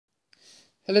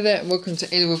Hello there and welcome to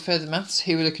A-Level Further Maths.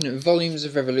 Here we're looking at volumes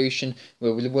of revolution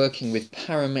where we're working with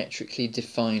parametrically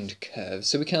defined curves.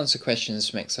 So we can answer questions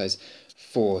from exercise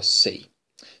 4c.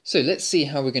 So let's see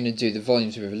how we're going to do the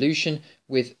volumes of revolution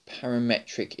with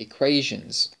parametric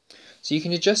equations. So you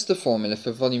can adjust the formula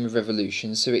for volume of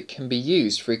revolution so it can be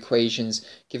used for equations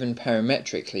given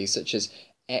parametrically, such as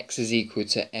x is equal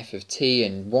to f of t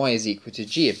and y is equal to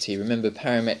g of t. Remember,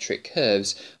 parametric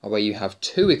curves are where you have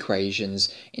two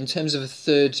equations in terms of a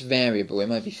third variable. It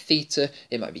might be theta,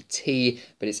 it might be t,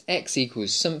 but it's x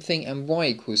equals something and y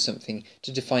equals something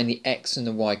to define the x and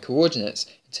the y coordinates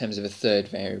in terms of a third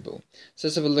variable. So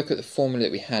let's have a look at the formula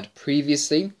that we had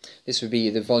previously. This would be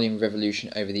the volume of revolution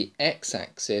over the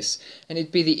x-axis, and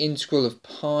it'd be the integral of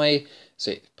pi.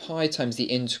 So pi times the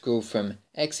integral from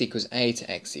x equals a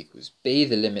to x equals b.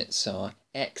 The limits are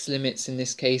x limits in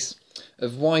this case,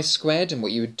 of y squared, and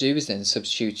what you would do is then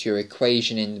substitute your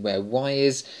equation in where y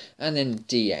is, and then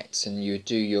dx, and you would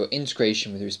do your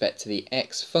integration with respect to the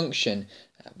x function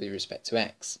with respect to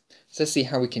x. So let's see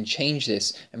how we can change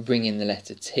this and bring in the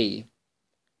letter t.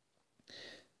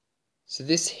 So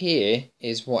this here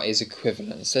is what is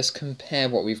equivalence. Let's compare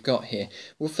what we've got here.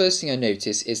 Well, first thing I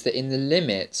notice is that in the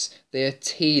limits, they are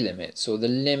t limits, or the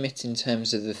limit in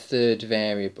terms of the third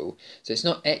variable. So it's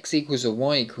not x equals or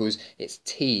y equals, it's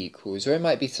t equals, or it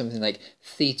might be something like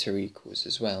theta equals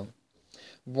as well.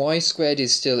 Y squared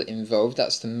is still involved,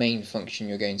 that's the main function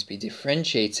you're going to be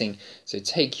differentiating. So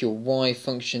take your y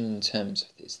function in terms of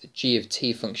this, the g of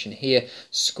t function here,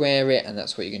 square it, and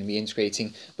that's what you're going to be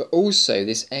integrating. But also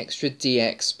this extra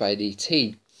dx by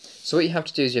dt. So what you have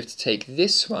to do is you have to take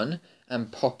this one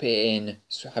and pop it in,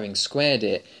 having squared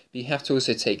it, but you have to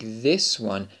also take this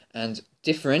one and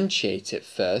differentiate it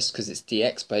first, because it's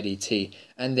dx by dt,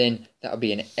 and then that'll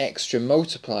be an extra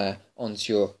multiplier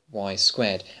onto your y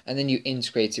squared, and then you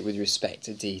integrate it with respect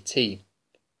to dt.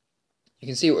 You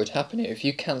can see what would happen here. If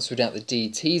you cancelled out the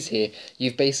dt's here,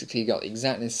 you've basically got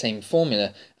exactly the same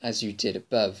formula as you did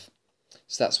above.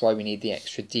 So that's why we need the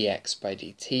extra dx by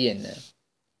dt in there.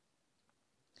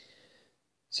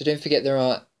 So don't forget there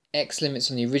are x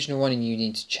limits on the original one, and you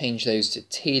need to change those to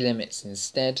t limits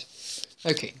instead.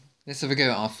 Okay, let's have a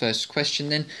go at our first question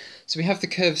then. So we have the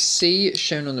curve C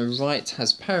shown on the right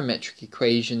has parametric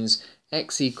equations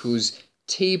x equals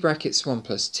t brackets 1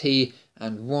 plus t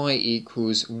and y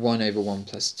equals 1 over 1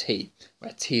 plus t,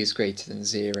 where t is greater than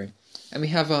 0. And we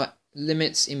have our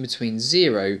limits in between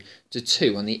 0 to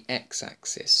 2 on the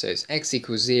x-axis. So it's x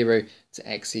equals 0 to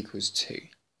x equals 2.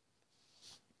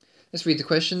 Let's read the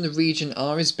question. The region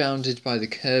R is bounded by the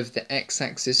curve, the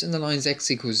x-axis, and the lines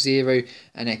x equals 0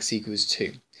 and x equals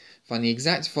 2. Find the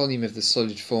exact volume of the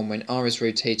solid form when R is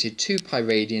rotated 2 pi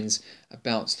radians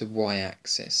about the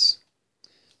y-axis.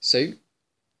 So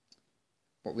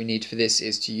what we need for this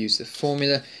is to use the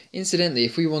formula. Incidentally,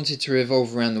 if we wanted to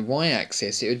revolve around the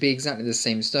y-axis, it would be exactly the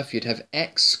same stuff. You'd have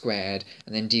x squared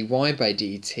and then dy by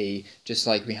dt, just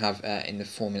like we have in the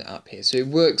formula up here. So it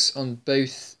works on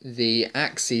both the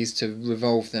axes to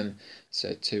revolve them,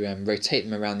 so to rotate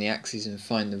them around the axes and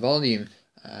find the volume.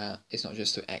 It's not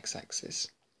just the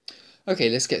x-axis.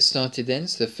 Okay, let's get started then.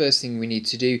 So the first thing we need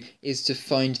to do is to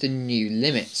find the new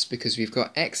limits, because we've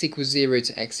got x equals 0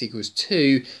 to x equals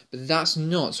 2, but that's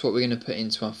not what we're going to put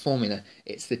into our formula.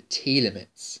 It's the t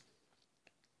limits.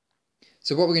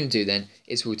 So what we're going to do then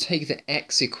is we'll take the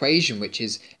x equation, which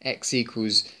is x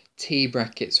equals t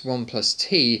brackets 1 plus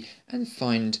t, and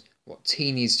find what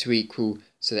t needs to equal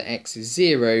so that x is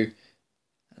 0.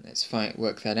 And let's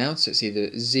work that out. So it's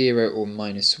either 0 or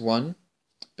minus 1.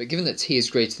 But given that t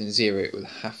is greater than 0, it will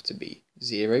have to be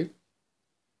 0.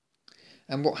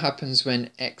 And what happens when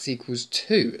x equals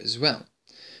 2 as well?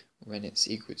 When it's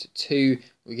equal to 2,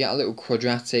 we get a little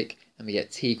quadratic, and we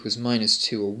get t equals minus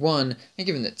 2 or 1. And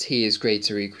given that t is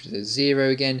greater or equal to 0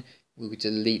 again, we'll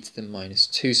delete the minus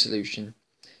 2 solution.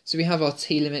 So we have our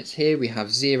t limits here. We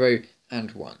have 0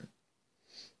 and 1.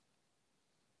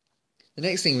 The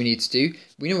next thing we need to do,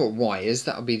 we know what y is,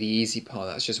 that'll be the easy part,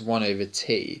 that's just 1 over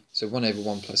t. So 1 over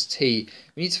 1 plus t.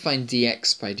 We need to find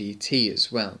dx by dt as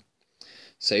well.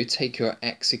 So take your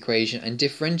x equation and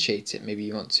differentiate it. Maybe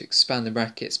you want to expand the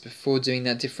brackets before doing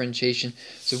that differentiation.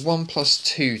 So 1 plus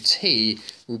 2t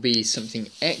will be something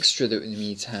extra that we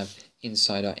need to have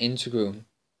inside our integral.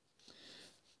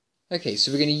 Okay,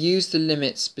 so we're going to use the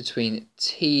limits between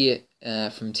t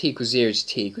from t equals 0 to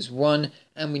t equals 1,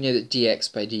 and we know that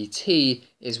dx by dt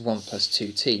is 1 plus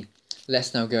 2t.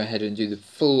 Let's now go ahead and do the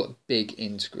full big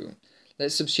integral.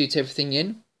 Let's substitute everything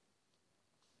in.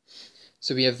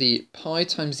 So we have the pi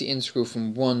times the integral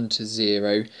from 1 to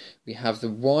 0. We have the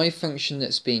y function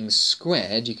that's being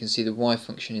squared. You can see the y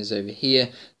function is over here.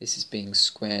 This is being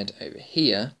squared over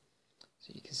here.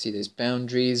 So you can see those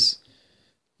boundaries.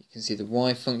 You can see the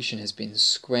y function has been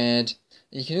squared.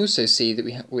 And you can also see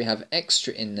that we have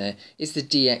extra in there is the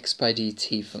dx by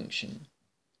dt function.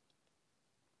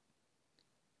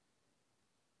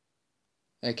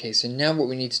 Okay, so now what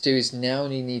we need to do is now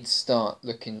we need to start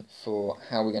looking for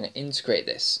how we're going to integrate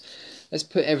this. Let's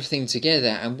put everything together,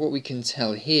 and what we can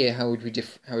tell here, how would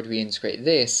we integrate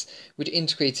this? We'd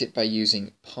integrate it by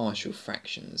using partial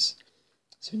fractions.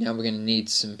 So now we're going to need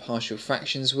some partial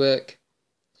fractions work.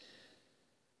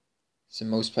 So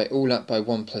multiply all up by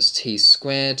 1 plus t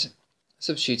squared,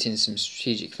 substitute in some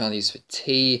strategic values for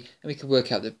t, and we can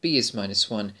work out that b is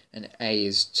 -1 and a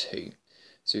is 2.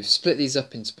 So we've split these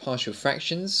up into partial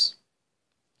fractions,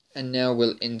 and now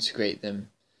we'll integrate them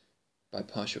by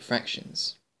partial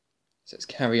fractions. So let's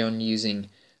carry on using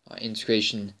our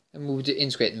integration, and we'll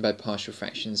integrate them by partial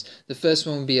fractions. The first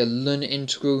one will be a Lund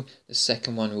integral, the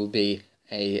second one will be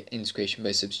a integration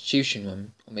by substitution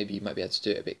one, or maybe you might be able to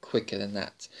do it a bit quicker than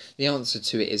that. The answer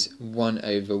to it is 1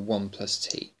 over 1 plus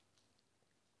t.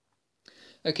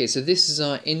 Okay, so this is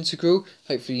our integral.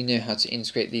 Hopefully you know how to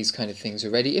integrate these kind of things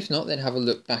already. If not, then have a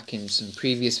look back in some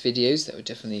previous videos. That would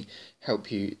definitely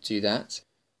help you do that.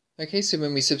 Okay, so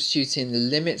when we substitute in the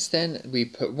limits then, we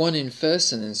put 1 in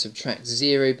first and then subtract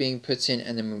 0 being put in,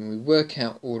 and then when we work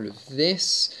out all of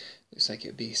this, looks like it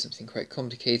would be something quite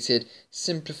complicated,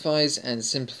 simplifies and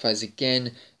simplifies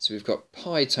again. So we've got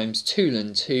pi times 2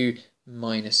 ln 2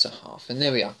 minus 1/2. And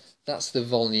there we are. That's the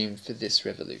volume for this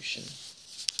revolution.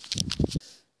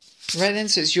 Right then,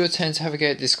 so it's your turn to have a go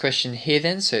at this question here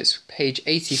then. So it's page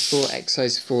 84,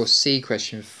 exercise 4c,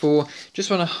 question 4. Just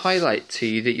want to highlight to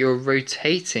you that you're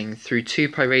rotating through 2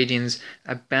 pi radians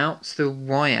about the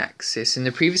y-axis. In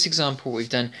the previous example, what we've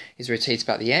done is rotate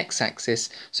about the x-axis.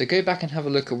 So go back and have a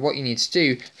look at what you need to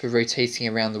do for rotating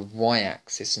around the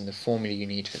y-axis and the formula you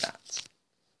need for that.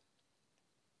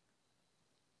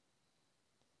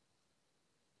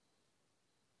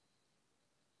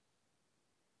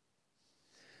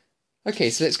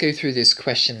 Okay, so let's go through this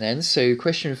question then. So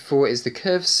question 4 is the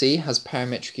curve C has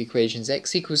parametric equations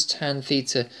x equals tan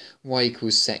theta, y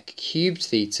equals sec cubed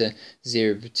theta,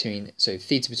 theta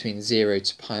between 0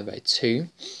 to pi by 2.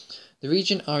 The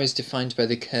region R is defined by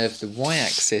the curve the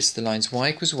y-axis, the lines y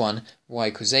equals 1, y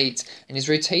equals 8, and is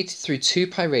rotated through 2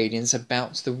 pi radians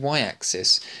about the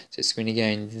y-axis. So it's going to go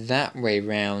in that way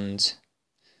round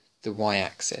the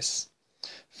y-axis.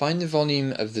 Find the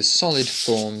volume of the solid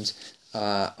formed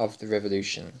of the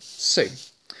revolution. So,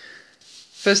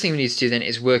 first thing we need to do then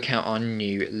is work out our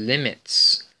new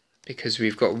limits, because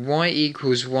we've got y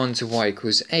equals 1 to y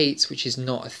equals 8, which is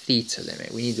not a theta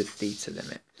limit. We need a theta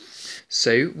limit.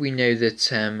 So we know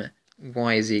that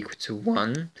y is equal to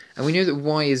 1, and we know that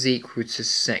y is equal to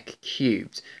sec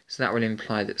cubed. So that will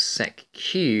imply that sec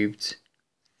cubed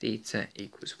theta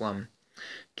equals 1.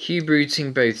 Cube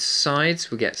rooting both sides,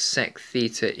 we'll get sec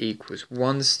theta equals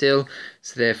 1 still,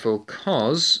 so therefore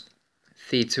cos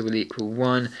theta will equal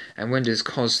 1, and when does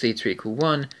cos theta equal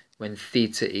 1? When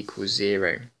theta equals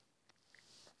 0.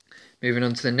 Moving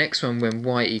on to the next one, when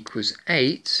y equals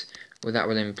 8, well that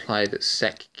will imply that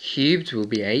sec cubed will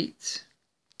be 8.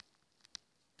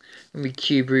 When we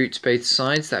cube root both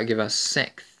sides, that will give us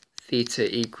sec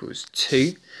theta equals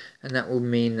 2, and that will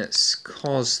mean that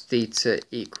cos theta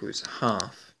equals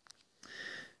half.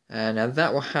 Now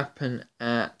that will happen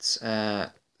at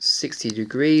 60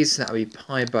 degrees, that will be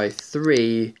pi by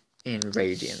 3 in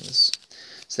radians.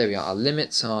 So there we are, our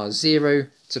limits are 0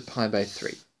 to pi by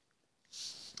 3.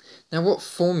 Now what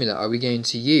formula are we going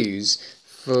to use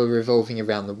for revolving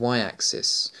around the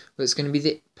y-axis? Well, it's going to be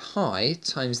the pi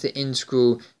times the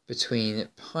integral between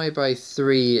pi by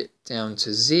 3 down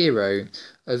to 0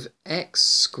 of x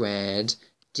squared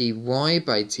dy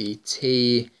by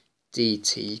dt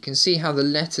dt. You can see how the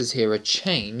letters here are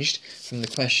changed from the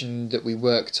question that we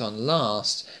worked on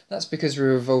last. That's because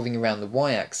we're revolving around the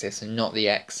y-axis and not the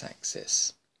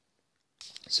x-axis.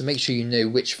 So make sure you know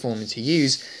which formula to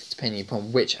use depending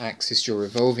upon which axis you're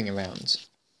revolving around.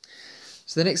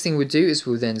 So the next thing we'll do is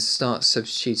we'll then start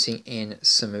substituting in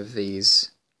some of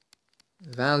these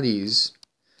values.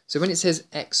 So when it says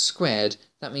x squared,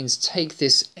 that means take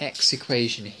this x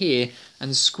equation here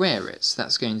and square it. So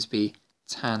that's going to be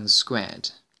tan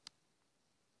squared.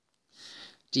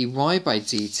 dy by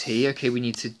dt, okay, we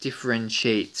need to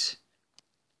differentiate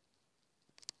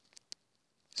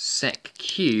sec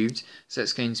cubed, so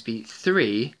it's going to be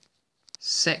 3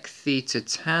 sec theta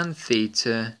tan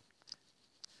theta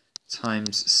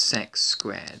times sec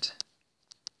squared.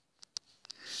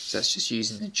 So that's just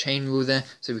using the chain rule there.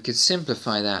 So we could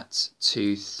simplify that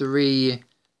to 3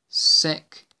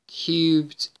 sec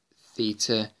cubed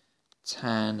theta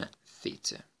tan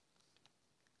theta.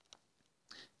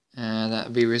 That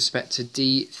would be with respect to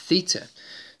d theta.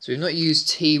 So we've not used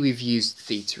t, we've used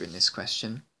theta in this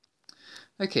question.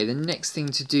 Okay, the next thing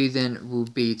to do then will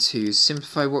be to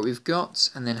simplify what we've got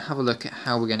and then have a look at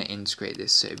how we're going to integrate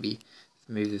this. So it'd be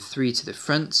move the 3 to the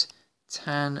front,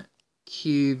 tan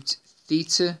cubed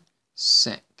theta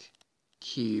sec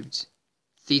cubed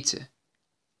theta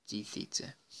d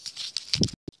theta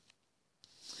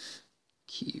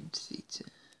cubed theta.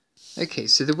 Okay,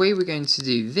 so the way we're going to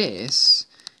do this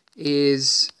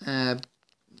is,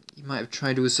 you might have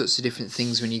tried all sorts of different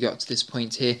things when you got to this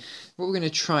point here. What we're going to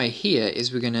try here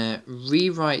is we're going to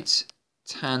rewrite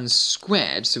tan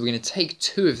squared. So we're going to take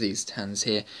 2 of these tans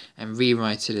here and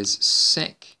rewrite it as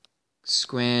sec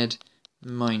squared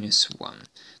minus 1.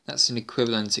 That's an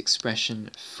equivalent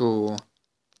expression for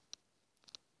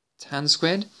tan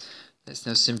squared. Let's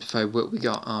now simplify what we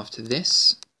got after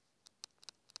this.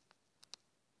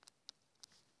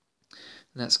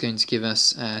 And that's going to give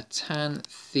us tan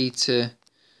theta,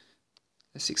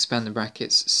 let's expand the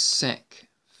brackets, sec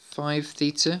 5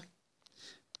 theta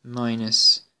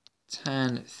minus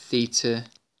tan theta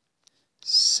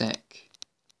sec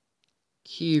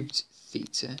cubed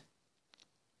theta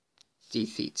d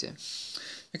theta.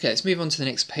 Okay, let's move on to the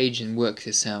next page and work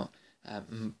this out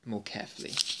more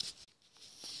carefully.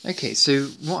 Okay, so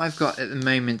what I've got at the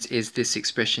moment is this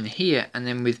expression here, and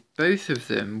then with both of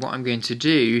them, what I'm going to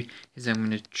do is I'm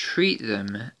going to treat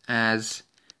them as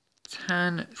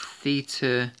tan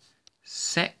theta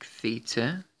sec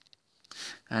theta,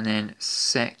 and then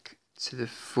sec to the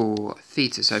 4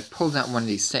 theta. So I've pulled out one of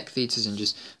these sec thetas and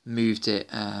just moved it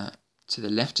to the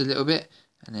left a little bit,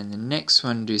 and then the next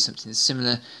one do something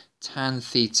similar, tan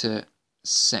theta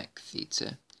sec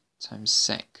theta times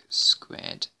sec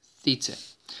squared theta.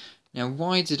 Now,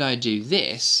 why did I do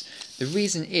this? The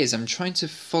reason is I'm trying to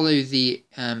follow the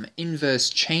inverse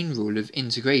chain rule of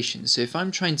integration. So if I'm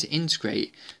trying to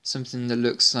integrate something that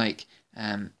looks like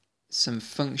some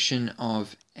function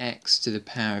of x to the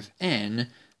power of n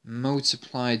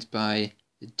multiplied by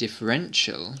the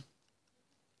differential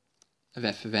of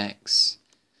f of x,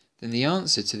 then the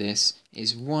answer to this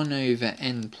is 1 over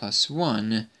n plus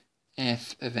 1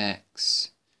 f of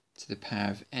x to the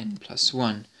power of n plus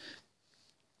 1.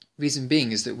 Reason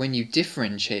being is that when you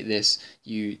differentiate this,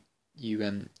 you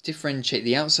differentiate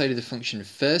the outside of the function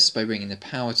first by bringing the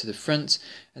power to the front,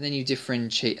 and then you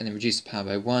differentiate and then reduce the power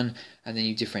by 1, and then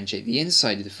you differentiate the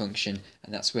inside of the function,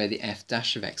 and that's where the f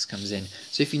dash of x comes in.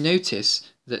 So if you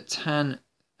notice that tan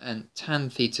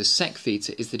theta sec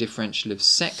theta is the differential of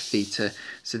sec theta,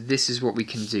 so this is what we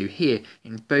can do here.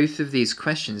 In both of these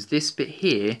questions, this bit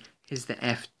here is the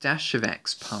f dash of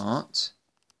x part,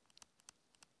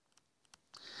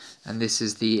 and this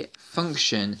is the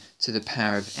function to the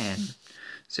power of n.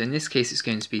 So in this case it's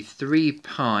going to be 3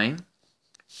 pi, and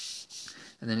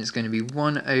then it's going to be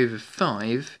 1 over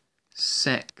 5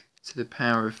 sec to the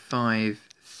power of 5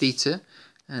 theta,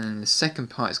 and then the second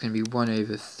part is going to be 1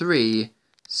 over 3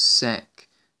 sec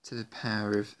to the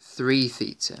power of 3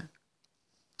 theta.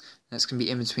 That's going to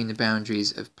be in between the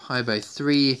boundaries of pi by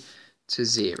 3 to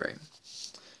 0.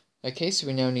 Okay, so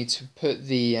we now need to put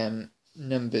the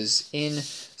numbers in,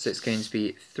 so it's going to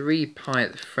be 3 pi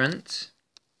at the front,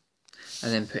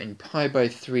 and then putting pi by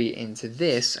 3 into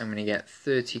this, I'm going to get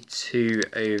 32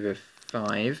 over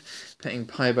 5. Putting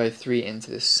pi by 3 into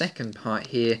the second part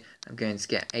here, I'm going to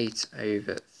get 8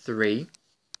 over 3.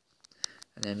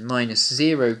 And then minus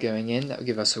 0 going in, that will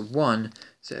give us a 1,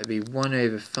 so it will be 1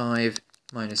 over 5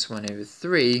 minus 1 over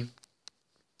 3.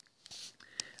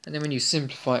 And then when you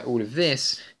simplify all of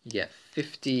this, you get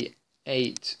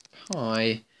 58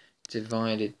 pi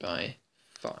divided by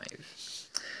 5.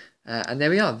 And there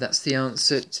we are, that's the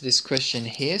answer to this question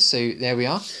here. So there we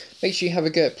are. Make sure you have a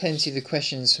go at plenty of the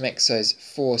questions from exercise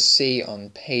 4C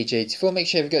on page 84. Make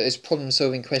sure you have a go at those problem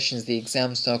solving questions, the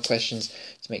exam style questions,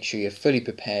 to make sure you're fully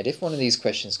prepared if one of these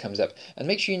questions comes up. And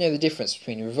make sure you know the difference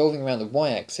between revolving around the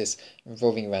y-axis and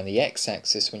revolving around the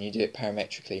x-axis when you do it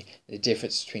parametrically, the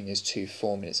difference between those two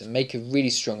formulas, and make a really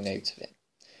strong note of it.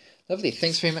 Lovely,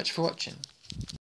 thanks very much for watching.